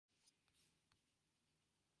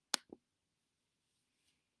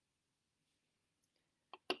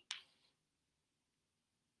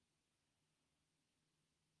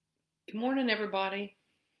Good morning, everybody.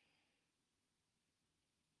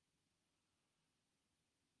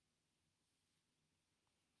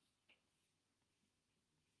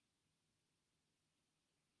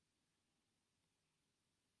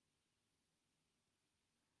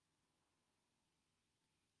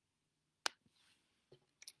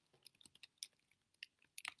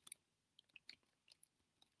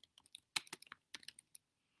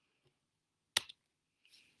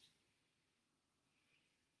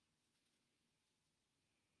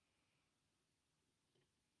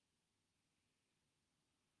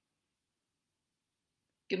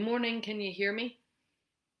 Good morning. Can you hear me?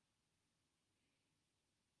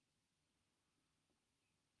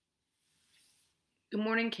 Good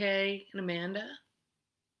morning, Kay and Amanda.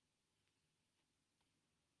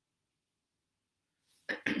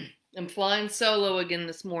 I'm flying solo again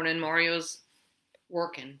this morning. Mario's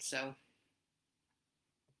working, so.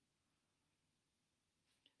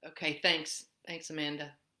 Okay, thanks. Thanks,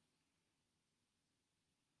 Amanda.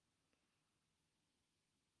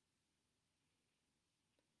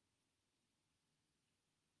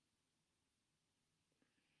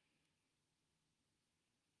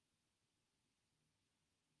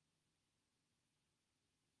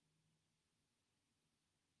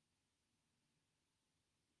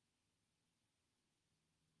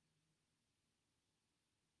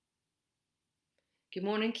 Good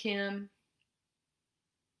morning, Kim.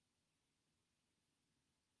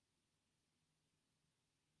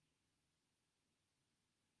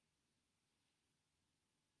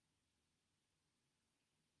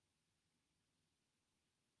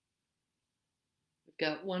 We've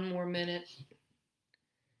got one more minute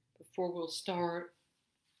before we'll start.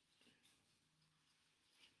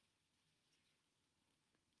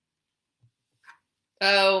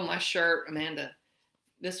 Oh, my shirt, Amanda.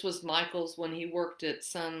 This was Michael's when he worked at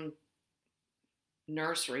some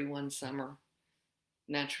nursery one summer.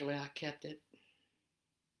 Naturally, I kept it.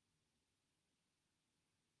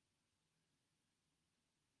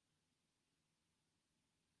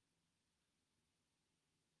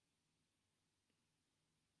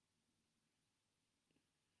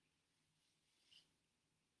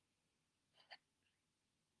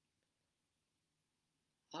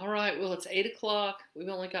 All right, well, it's 8 o'clock. We've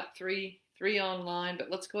only got three online, but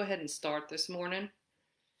let's go ahead and start this morning.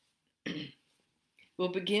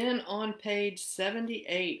 We'll begin on page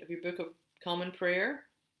 78 of your Book of Common Prayer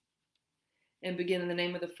and begin in the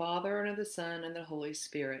name of the Father, and of the Son, and the Holy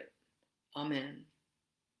Spirit. Amen.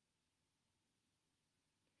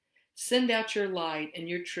 Send out your light and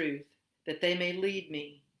your truth, that they may lead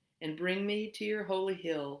me and bring me to your holy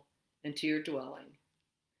hill and to your dwelling.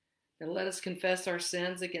 Now let us confess our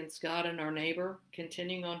sins against God and our neighbor,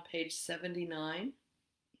 continuing on page 79.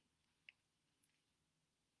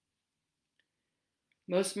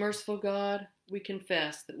 Most merciful God, we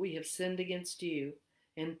confess that we have sinned against you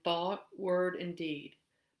in thought, word, and deed,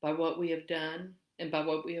 by what we have done and by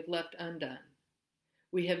what we have left undone.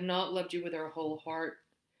 We have not loved you with our whole heart.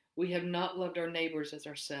 We have not loved our neighbors as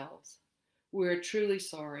ourselves. We are truly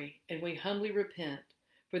sorry, and we humbly repent.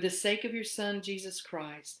 For the sake of your Son, Jesus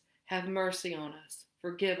Christ, have mercy on us.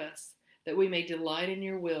 Forgive us, that we may delight in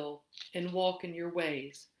your will and walk in your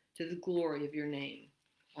ways, to the glory of your name.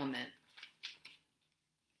 Amen.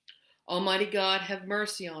 Almighty God, have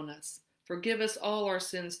mercy on us. Forgive us all our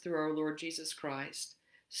sins through our Lord Jesus Christ.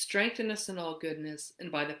 Strengthen us in all goodness, and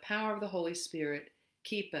by the power of the Holy Spirit,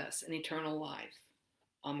 keep us in eternal life.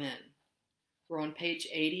 Amen. We're on page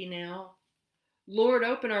 80 now. Lord,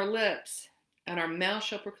 open our lips, and our mouth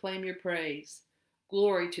shall proclaim your praise.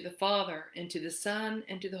 Glory to the Father, and to the Son,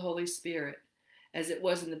 and to the Holy Spirit, as it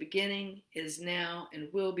was in the beginning, is now, and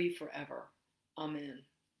will be forever. Amen.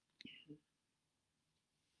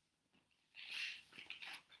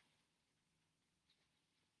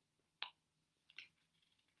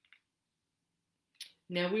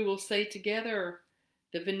 Now we will say together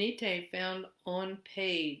the Venite found on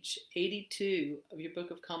page 82 of your Book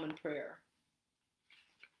of Common Prayer.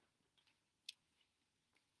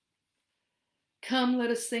 Come, let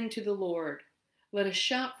us sing to the Lord. Let us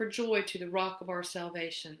shout for joy to the rock of our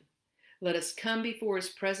salvation. Let us come before his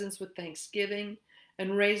presence with thanksgiving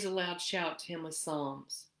and raise a loud shout to him with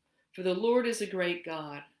psalms. For the Lord is a great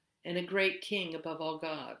God and a great King above all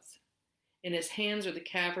gods. In his hands are the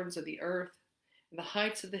caverns of the earth, and the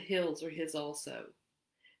heights of the hills are his also.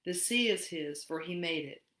 The sea is his, for he made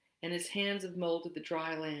it, and his hands have molded the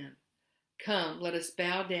dry land. Come, let us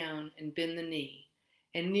bow down and bend the knee,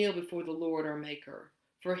 and kneel before the Lord our Maker.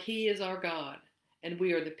 For he is our God, and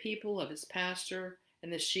we are the people of his pasture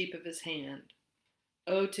and the sheep of his hand.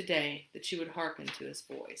 Oh, today that you would hearken to his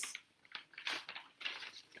voice.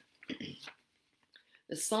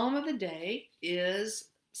 The psalm of the day is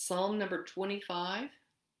Psalm number 25,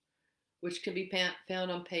 which can be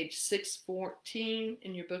found on page 614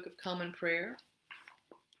 in your Book of Common Prayer.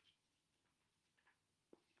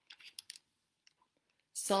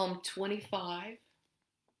 Psalm 25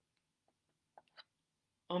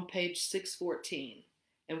 on page 614.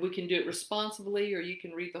 And we can do it responsibly, or you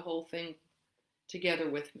can read the whole thing together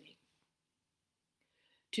with me.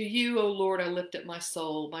 To you, O Lord, I lift up my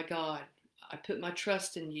soul, my God. I put my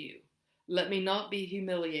trust in you. Let me not be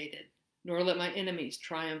humiliated, nor let my enemies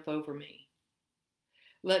triumph over me.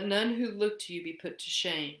 Let none who look to you be put to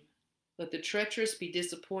shame. Let the treacherous be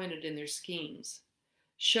disappointed in their schemes.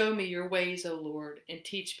 Show me your ways, O Lord, and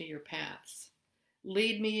teach me your paths.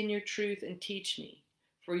 Lead me in your truth and teach me,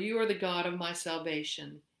 for you are the God of my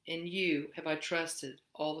salvation. In you have I trusted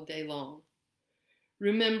all the day long.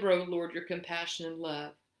 Remember, O Lord, your compassion and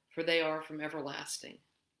love, for they are from everlasting.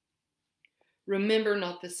 Remember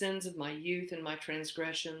not the sins of my youth and my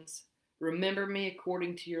transgressions. Remember me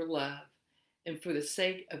according to your love, and for the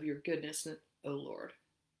sake of your goodness, O Lord.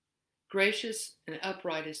 Gracious and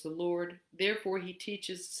upright is the Lord, therefore he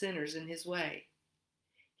teaches sinners in his way.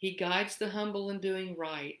 He guides the humble in doing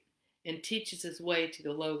right, and teaches his way to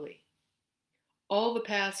the lowly. All the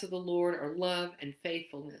paths of the Lord are love and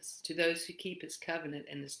faithfulness to those who keep his covenant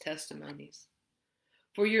and his testimonies.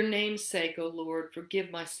 For your name's sake, O Lord,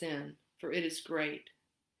 forgive my sin, for it is great.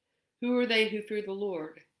 Who are they who fear the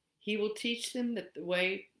Lord? He will teach them the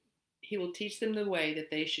way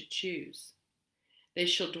that they should choose. They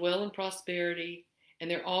shall dwell in prosperity,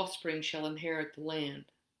 and their offspring shall inherit the land.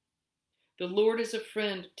 The Lord is a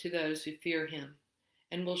friend to those who fear him,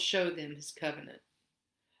 and will show them his covenant.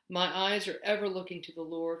 My eyes are ever looking to the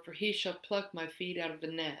Lord, for he shall pluck my feet out of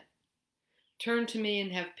the net. Turn to me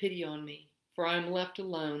and have pity on me, for I am left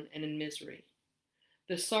alone and in misery.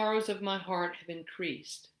 The sorrows of my heart have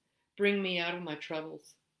increased. Bring me out of my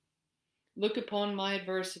troubles. Look upon my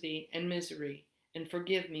adversity and misery, and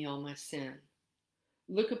forgive me all my sin.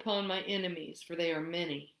 Look upon my enemies, for they are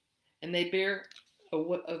many, and they bear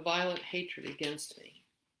a violent hatred against me.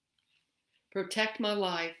 Protect my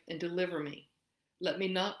life and deliver me. Let me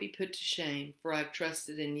not be put to shame, for I have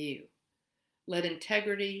trusted in you. Let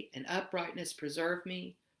integrity and uprightness preserve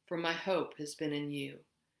me, for my hope has been in you.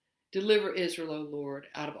 Deliver Israel, O Lord,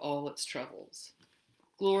 out of all its troubles.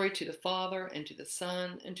 Glory to the Father, and to the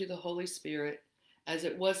Son, and to the Holy Spirit, as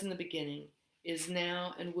it was in the beginning, is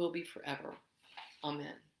now, and will be forever.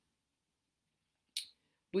 Amen.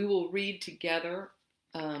 We will read together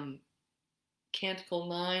Canticle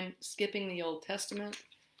 9, skipping the Old Testament.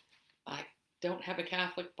 I don't have a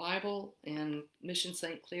Catholic Bible, and Mission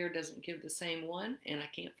St. Clair doesn't give the same one, and I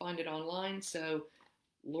can't find it online, so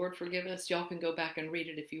Lord forgive us. Y'all can go back and read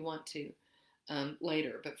it if you want to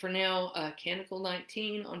later. But for now, Canticle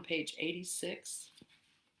 19 on page 86.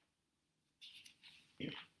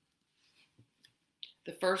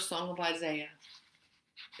 The first song of Isaiah,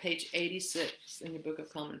 page 86 in your Book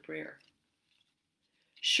of Common Prayer.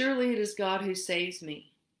 Surely it is God who saves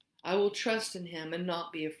me. I will trust in him and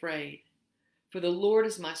not be afraid. For the Lord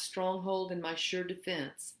is my stronghold and my sure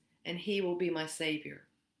defense, and he will be my Savior.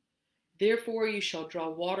 Therefore you shall draw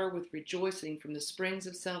water with rejoicing from the springs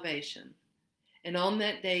of salvation. And on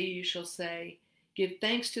that day you shall say, give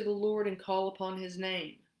thanks to the Lord and call upon his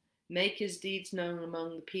name. Make his deeds known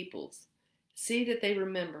among the peoples. See that they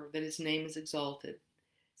remember that his name is exalted.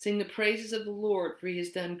 Sing the praises of the Lord, for he has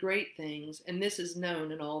done great things, and this is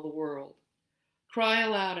known in all the world. Cry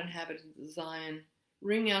aloud, inhabitants of Zion.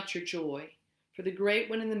 Ring out your joy, for the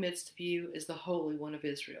great one in the midst of you is the Holy One of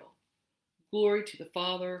Israel. Glory to the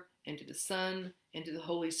Father, and to the Son, and to the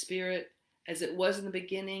Holy Spirit, as it was in the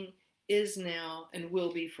beginning, is now, and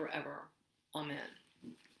will be forever. Amen.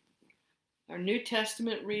 Our New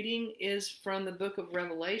Testament reading is from the book of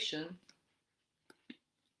Revelation,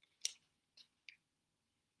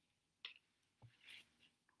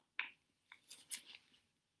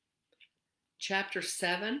 chapter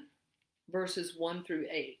 7, verses 1 through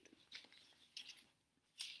 8.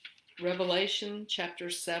 Revelation chapter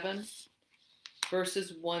 7,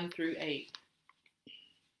 verses 1 through 8.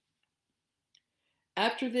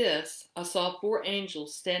 After this, I saw 4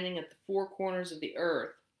 angels standing at the 4 corners of the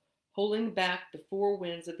earth, holding back the 4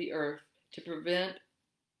 winds of the earth to prevent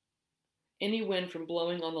any wind from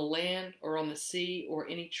blowing on the land or on the sea or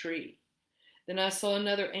any tree. Then I saw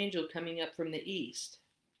another angel coming up from the east,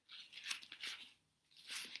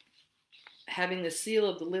 having the seal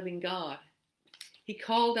of the living God. He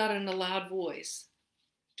called out in a loud voice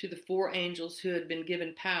to the 4 angels who had been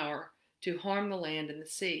given power to harm the land and the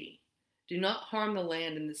sea. Do not harm the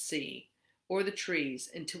land and the sea, or the trees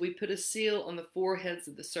until we put a seal on the foreheads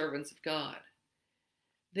of the servants of God.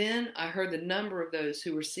 Then I heard the number of those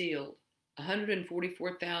who were sealed,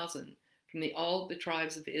 144,000 from all the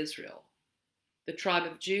tribes of Israel. The tribe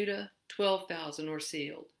of Judah, 12,000 were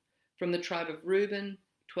sealed. From the tribe of Reuben,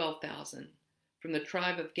 12,000. From the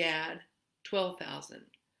tribe of Gad, 12,000.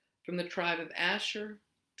 From the tribe of Asher,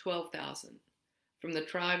 12,000. From the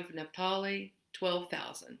tribe of Naphtali,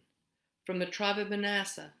 12,000. From the tribe of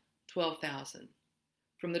Manasseh, 12,000.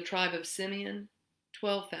 From the tribe of Simeon,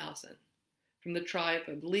 12,000. From the tribe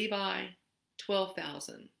of Levi,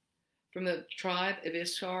 12,000. From the tribe of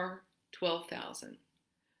Issachar, 12,000.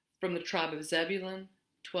 From the tribe of Zebulun,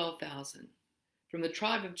 12,000. From the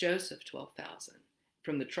tribe of Joseph, 12,000.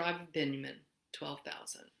 From the tribe of Benjamin,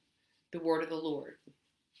 12,000. The word of the Lord.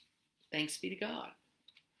 Thanks be to God.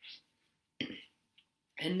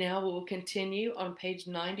 And now we will continue on page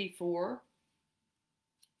 94,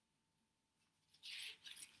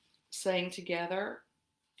 saying together,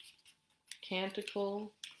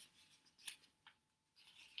 Canticle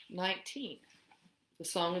 19, the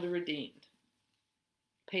Song of the Redeemed.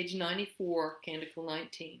 Page 94, Canticle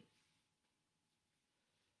 19.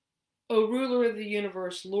 O ruler of the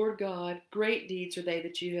universe, Lord God, great deeds are they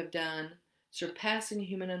that you have done, surpassing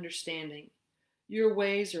human understanding. Your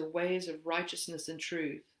ways are ways of righteousness and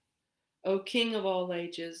truth. O King of all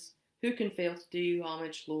ages, who can fail to do you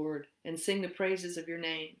homage, Lord, and sing the praises of your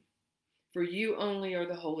name? For you only are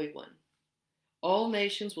the Holy One. All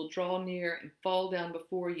nations will draw near and fall down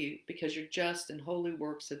before you, because your just and holy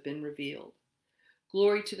works have been revealed.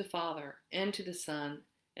 Glory to the Father, and to the Son,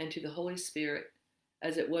 and to the Holy Spirit,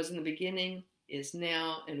 as it was in the beginning, is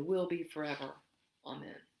now, and will be forever.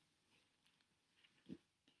 Amen.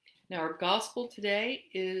 Now our gospel today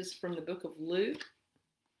is from the book of Luke,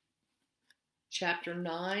 chapter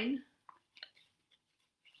 9,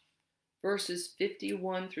 verses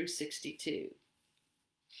 51 through 62.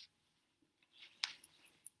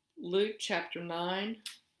 Luke chapter 9,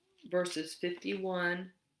 verses 51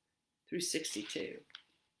 through 62.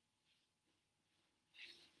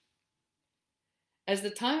 As the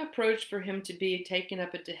time approached for him to be taken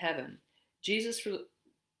up into heaven, Jesus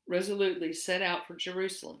resolutely set out for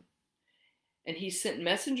Jerusalem. And he sent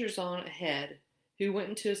messengers on ahead who went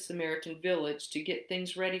into a Samaritan village to get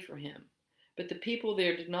things ready for him. But the people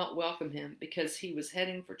there did not welcome him because he was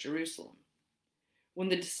heading for Jerusalem. When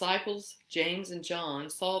the disciples, James and John,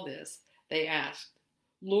 saw this, they asked,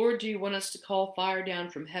 Lord, do you want us to call fire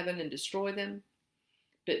down from heaven and destroy them?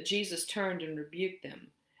 But Jesus turned and rebuked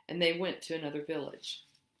them, and they went to another village.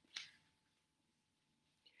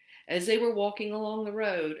 As they were walking along the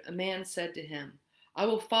road, a man said to him, I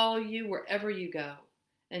will follow you wherever you go.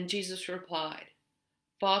 And Jesus replied,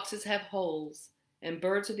 Foxes have holes, and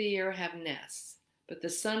birds of the air have nests, but the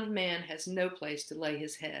Son of Man has no place to lay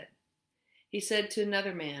his head. He said to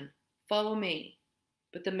another man, Follow me.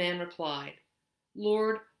 But the man replied,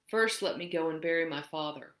 Lord, first let me go and bury my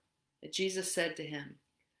father. And Jesus said to him,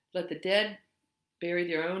 Let the dead bury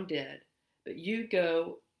their own dead, but you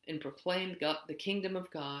go and proclaim the kingdom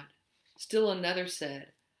of God. Still another said,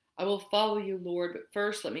 I will follow you, Lord, but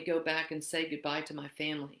first let me go back and say goodbye to my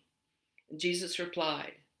family. And Jesus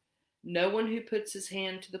replied, No one who puts his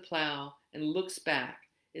hand to the plow and looks back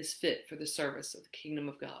is fit for the service of the kingdom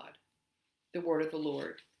of God. The word of the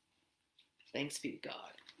Lord. Thanks be to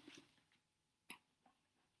God.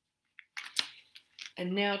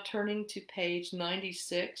 And now turning to page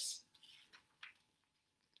 96,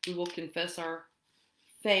 we will confess our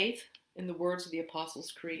faith in the words of the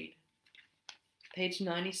Apostles' Creed. Page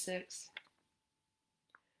 96.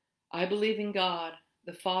 I believe in God,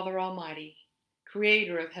 the Father Almighty,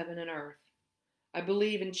 creator of heaven and earth. I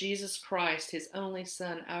believe in Jesus Christ, his only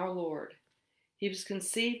Son, our Lord. He was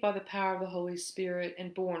conceived by the power of the Holy Spirit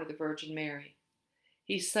and born of the Virgin Mary.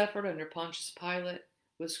 He suffered under Pontius Pilate,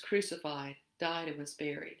 was crucified, died, and was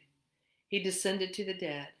buried. He descended to the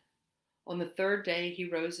dead. On the third day he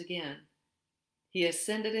rose again. He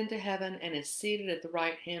ascended into heaven and is seated at the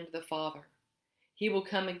right hand of the Father. He will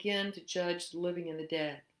come again to judge the living and the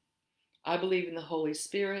dead. I believe in the Holy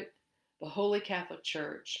Spirit, the Holy Catholic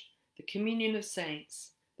Church, the communion of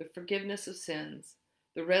saints, the forgiveness of sins,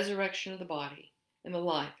 the resurrection of the body, and the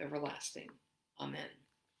life everlasting. Amen.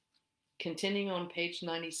 Continuing on page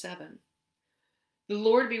 97. The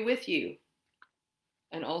Lord be with you,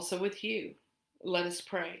 and also with you. Let us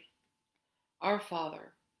pray. Our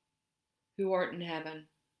Father, who art in heaven,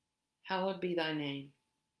 hallowed be thy name.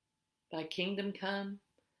 Thy kingdom come,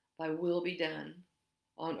 thy will be done,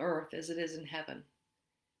 on earth as it is in heaven.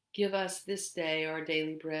 Give us this day our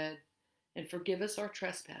daily bread, and forgive us our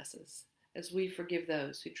trespasses, as we forgive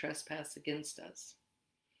those who trespass against us.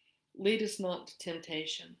 Lead us not into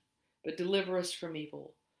temptation, but deliver us from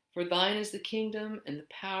evil. For thine is the kingdom and the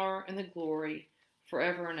power and the glory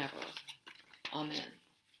forever and ever. Amen.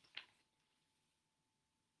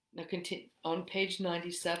 Now continue, on page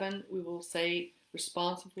 97, we will say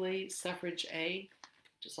responsively suffrage A,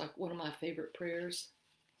 just like one of my favorite prayers.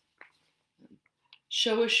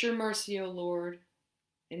 Show us your mercy, O Lord,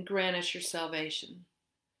 and grant us your salvation.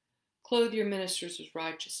 Clothe your ministers with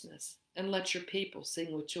righteousness, and let your people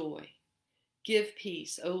sing with joy. Give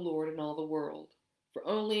peace, O Lord, in all the world, for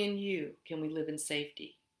only in you can we live in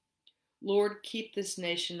safety. Lord, keep this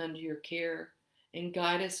nation under your care, and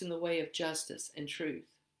guide us in the way of justice and truth.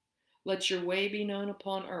 Let your way be known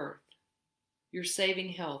upon earth, your saving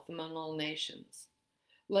health among all nations.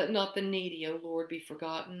 Let not the needy, O Lord, be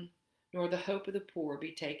forgotten, nor the hope of the poor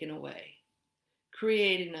be taken away.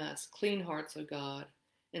 Create in us clean hearts, O God,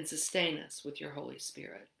 and sustain us with your Holy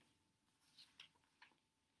Spirit.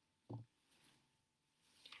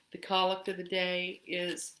 The collect of the day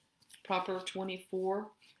is Proper 24,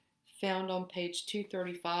 found on page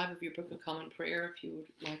 235 of your Book of Common Prayer, if you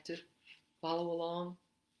would like to follow along.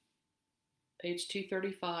 Page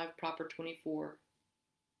 235, Proper 24.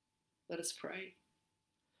 Let us pray.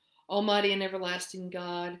 Almighty and everlasting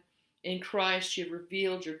God, in Christ you have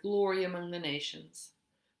revealed your glory among the nations.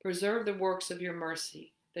 Preserve the works of your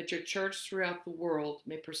mercy, that your church throughout the world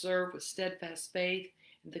may preserve with steadfast faith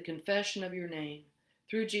the confession of your name.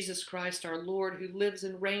 Through Jesus Christ our Lord, who lives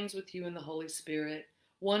and reigns with you in the Holy Spirit,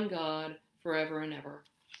 one God, forever and ever.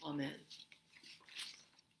 Amen.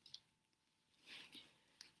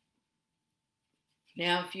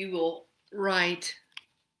 Now, if you will write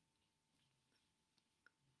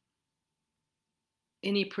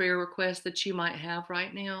any prayer requests that you might have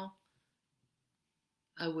right now,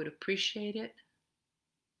 I would appreciate it.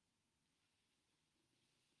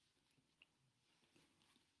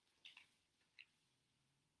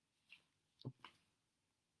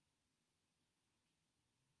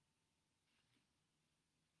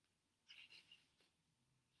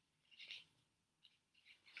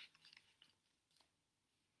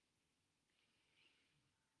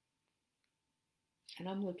 And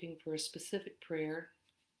I'm looking for a specific prayer.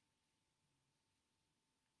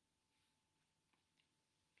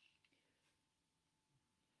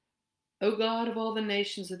 O God of all the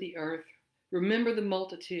nations of the earth, remember the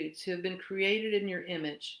multitudes who have been created in your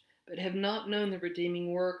image, but have not known the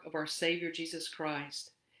redeeming work of our Savior Jesus Christ,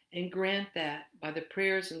 and grant that, by the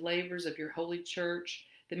prayers and labors of your holy church,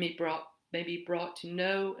 they may be brought to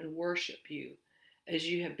know and worship you, as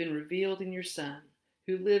you have been revealed in your Son,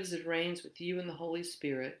 who lives and reigns with you in the Holy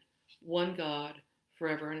Spirit, one God,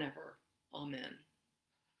 forever and ever. Amen.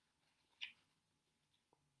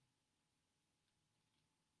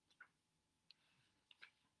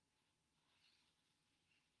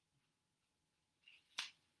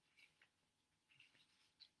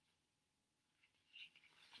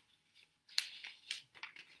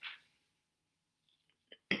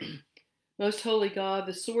 Most holy God,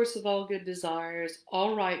 the source of all good desires,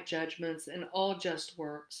 all right judgments, and all just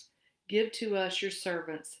works, give to us, your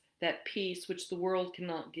servants, that peace which the world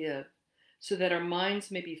cannot give, so that our minds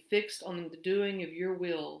may be fixed on the doing of your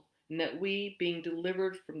will, and that we, being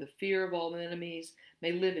delivered from the fear of all enemies,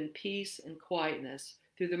 may live in peace and quietness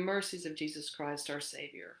through the mercies of Jesus Christ our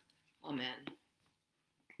Savior. Amen.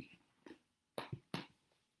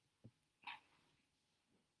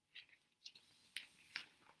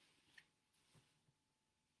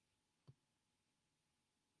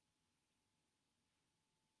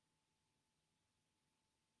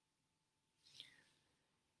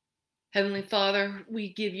 Heavenly Father, we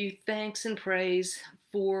give you thanks and praise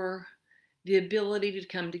for the ability to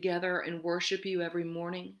come together and worship you every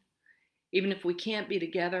morning. Even if we can't be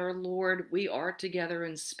together, Lord, we are together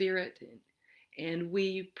in spirit, and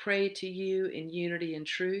we pray to you in unity and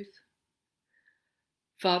truth.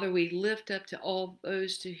 Father, we lift up to all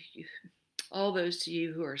those to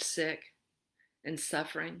you who are sick and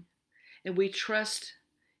suffering, and we trust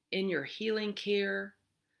in your healing care,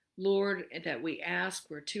 Lord, that we ask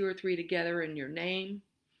where two or three together in your name,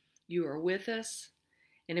 you are with us.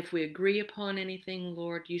 And if we agree upon anything,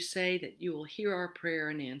 Lord, you say that you will hear our prayer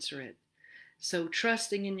and answer it. So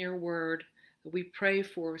trusting in your word, we pray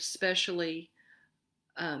for especially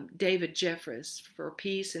David Jeffress for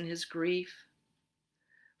peace in his grief,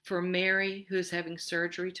 for Mary, who is having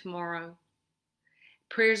surgery tomorrow,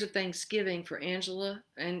 prayers of thanksgiving for Angelica,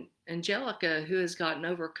 who has gotten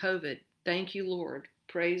over COVID. Thank you, Lord.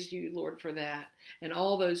 Praise you, Lord, for that, and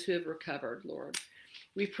all those who have recovered, Lord.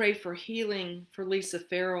 We pray for healing for Lisa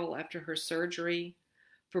Farrell after her surgery,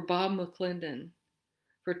 for Bob McClendon,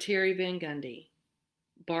 for Terry Van Gundy,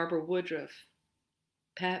 Barbara Woodruff,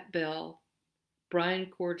 Pat Bell, Brian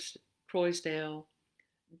Croysdale,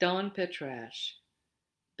 Don Petrash,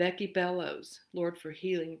 Becky Bellows, Lord, for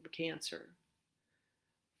healing from cancer,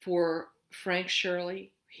 for Frank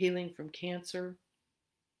Shirley, healing from cancer,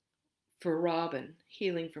 for Robin,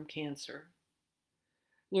 healing from cancer.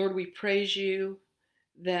 Lord, we praise you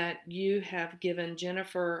that you have given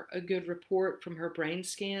Jennifer a good report from her brain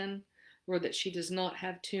scan, Lord, that she does not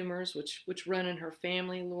have tumors which run in her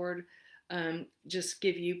family, Lord. Just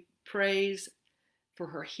give you praise for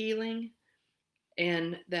her healing,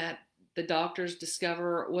 and that the doctors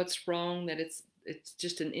discover what's wrong, that it's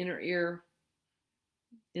just an inner ear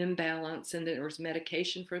imbalance, and that there's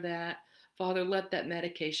medication for that. Father, let that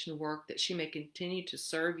medication work, that she may continue to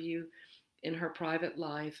serve you in her private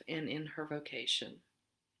life and in her vocation.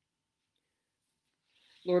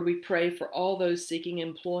 Lord, we pray for all those seeking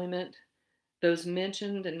employment, those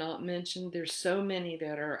mentioned and not mentioned. There's so many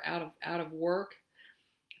that are out of work.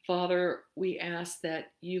 Father, we ask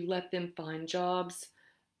that you let them find jobs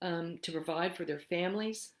to provide for their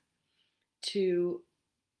families, to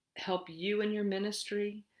help you in your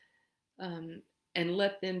ministry, and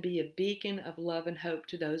let them be a beacon of love and hope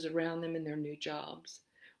to those around them in their new jobs.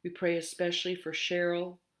 We pray especially for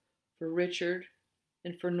Cheryl, for Richard,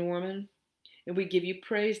 and for Norman. And we give you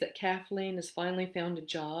praise that Kathleen has finally found a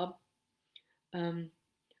job.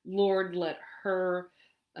 Lord, let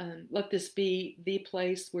this be the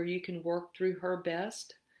place where you can work through her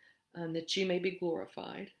best, that you may be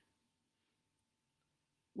glorified.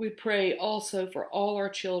 We pray also for all our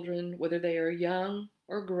children, whether they are young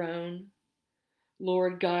or grown.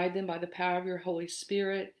 Lord, guide them by the power of your Holy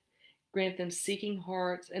Spirit. Grant them seeking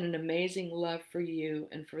hearts and an amazing love for you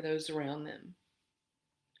and for those around them.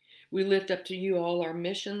 We lift up to you all our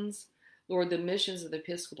missions, Lord, the missions of the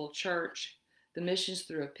Episcopal Church, the missions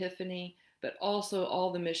through Epiphany, but also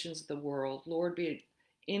all the missions of the world. Lord, be it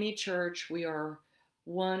any church, we are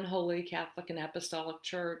one holy Catholic and Apostolic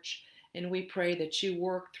Church, and we pray that you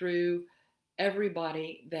work through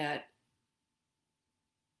everybody that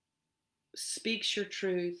speaks your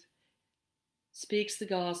truth, speaks the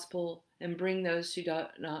gospel, and bring those who do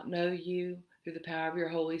not know you through the power of your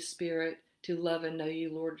Holy Spirit to love and know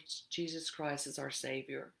you, Lord Jesus Christ, as our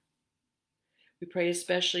Savior. We pray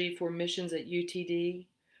especially for missions at UTD,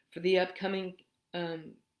 for the upcoming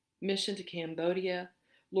mission to Cambodia.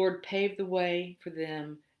 Lord, pave the way for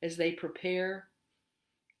them as they prepare.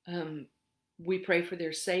 We pray for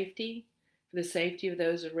their safety, for the safety of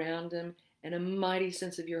those around them, and a mighty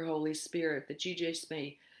sense of your Holy Spirit, that you just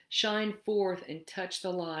may shine forth and touch the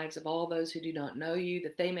lives of all those who do not know you,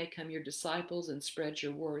 that they may come your disciples and spread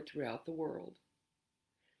your word throughout the world.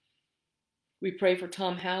 We pray for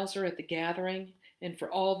Tom Hauser at the gathering, and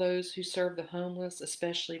for all those who serve the homeless,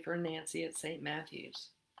 especially for Nancy at St. Matthew's.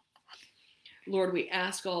 Lord, we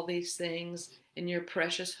ask all these things in your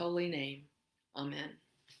precious holy name. Amen.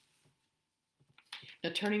 Now,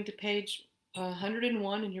 turning to page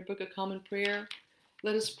 101 in your Book of Common Prayer,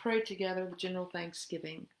 let us pray together the general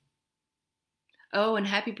thanksgiving. Oh, and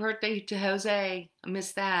happy birthday to Jose. I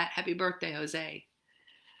missed that. Happy birthday, Jose.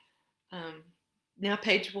 Now,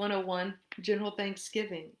 page 101, general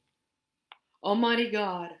thanksgiving. Almighty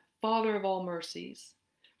God, Father of all mercies,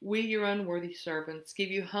 we, your unworthy servants, give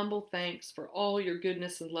you humble thanks for all your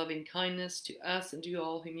goodness and loving kindness to us and to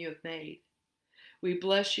all whom you have made. We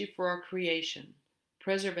bless you for our creation,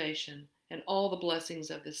 preservation, and all the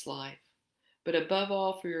blessings of this life, but above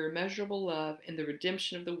all for your immeasurable love and the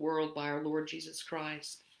redemption of the world by our Lord Jesus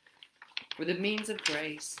Christ, for the means of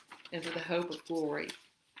grace and for the hope of glory.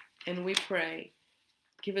 And we pray,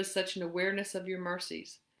 give us such an awareness of your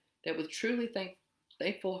mercies that with truly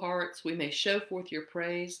thankful hearts we may show forth your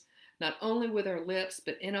praise, not only with our lips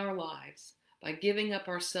but in our lives, by giving up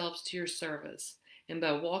ourselves to your service and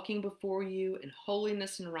by walking before you in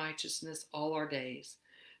holiness and righteousness all our days.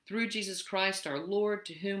 Through Jesus Christ our Lord,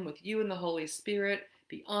 to whom with you and the Holy Spirit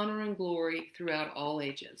be honor and glory throughout all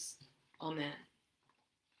ages. Amen.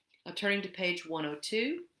 Now, turning to page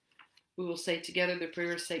 102, we will say together the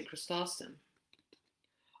prayer of St. Chrysostom.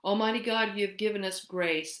 Almighty God, you have given us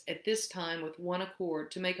grace at this time with one accord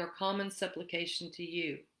to make our common supplication to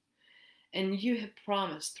you. And you have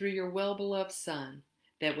promised through your well-beloved Son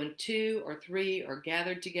that when 2 or 3 are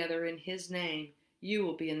gathered together in his name, you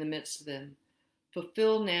will be in the midst of them.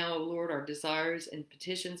 Fulfill now, O Lord, our desires and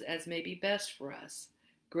petitions as may be best for us,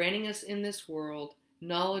 granting us in this world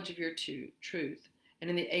knowledge of your truth, and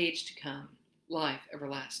in the age to come, life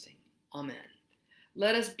everlasting. Amen.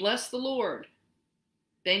 Let us bless the Lord.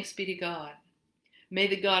 Thanks be to God. May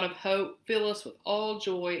the God of hope fill us with all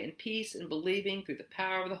joy and peace in believing through the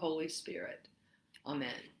power of the Holy Spirit. Amen.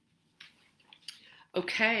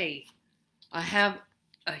 Okay, I have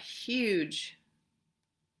a huge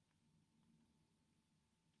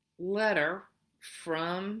letter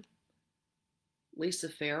from Lisa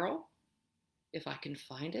Farrell. If I can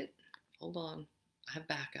find it. Hold on. I have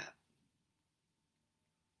backup.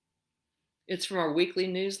 It's from our weekly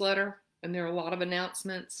newsletter, and there are a lot of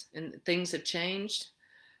announcements, and things have changed.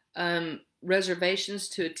 Reservations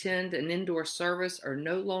to attend an indoor service are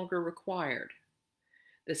no longer required.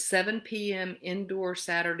 The 7 p.m. indoor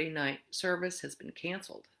Saturday night service has been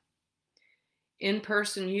canceled.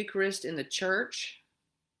 In-person Eucharist in the church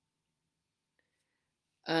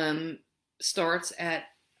starts at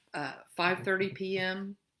 5:30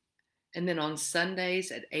 p.m. and then on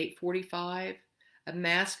Sundays at 8:45. A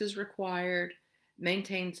mask is required.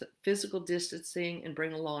 Maintain physical distancing and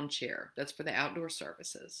bring a lawn chair. That's for the outdoor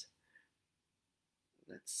services.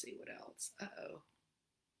 Let's see what else.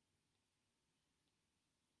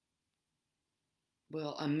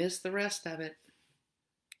 Well, I missed the rest of it.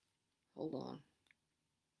 Hold on.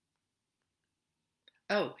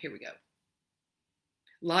 Oh, here we go.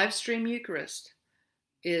 Live stream Eucharist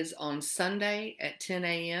is on Sunday at 10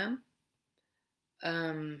 a.m.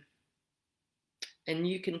 And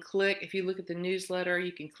you can click, if you look at the newsletter,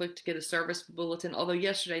 you can click to get a service bulletin. Although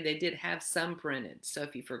yesterday they did have some printed, so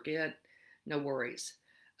if you forget, no worries.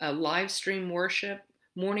 Live stream worship,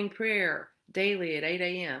 morning prayer, daily at 8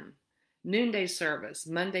 a.m. Noonday service,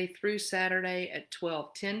 Monday through Saturday at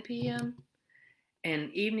 12:10 p.m.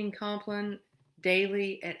 And evening compline,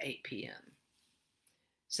 daily at 8 p.m.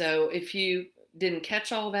 So if you didn't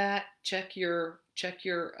catch all that, check your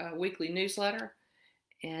weekly newsletter.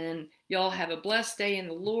 And y'all have a blessed day in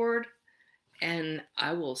the Lord. And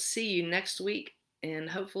I will see you next week and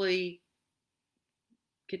hopefully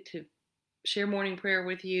get to share morning prayer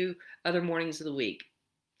with you other mornings of the week.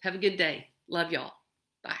 Have a good day. Love y'all.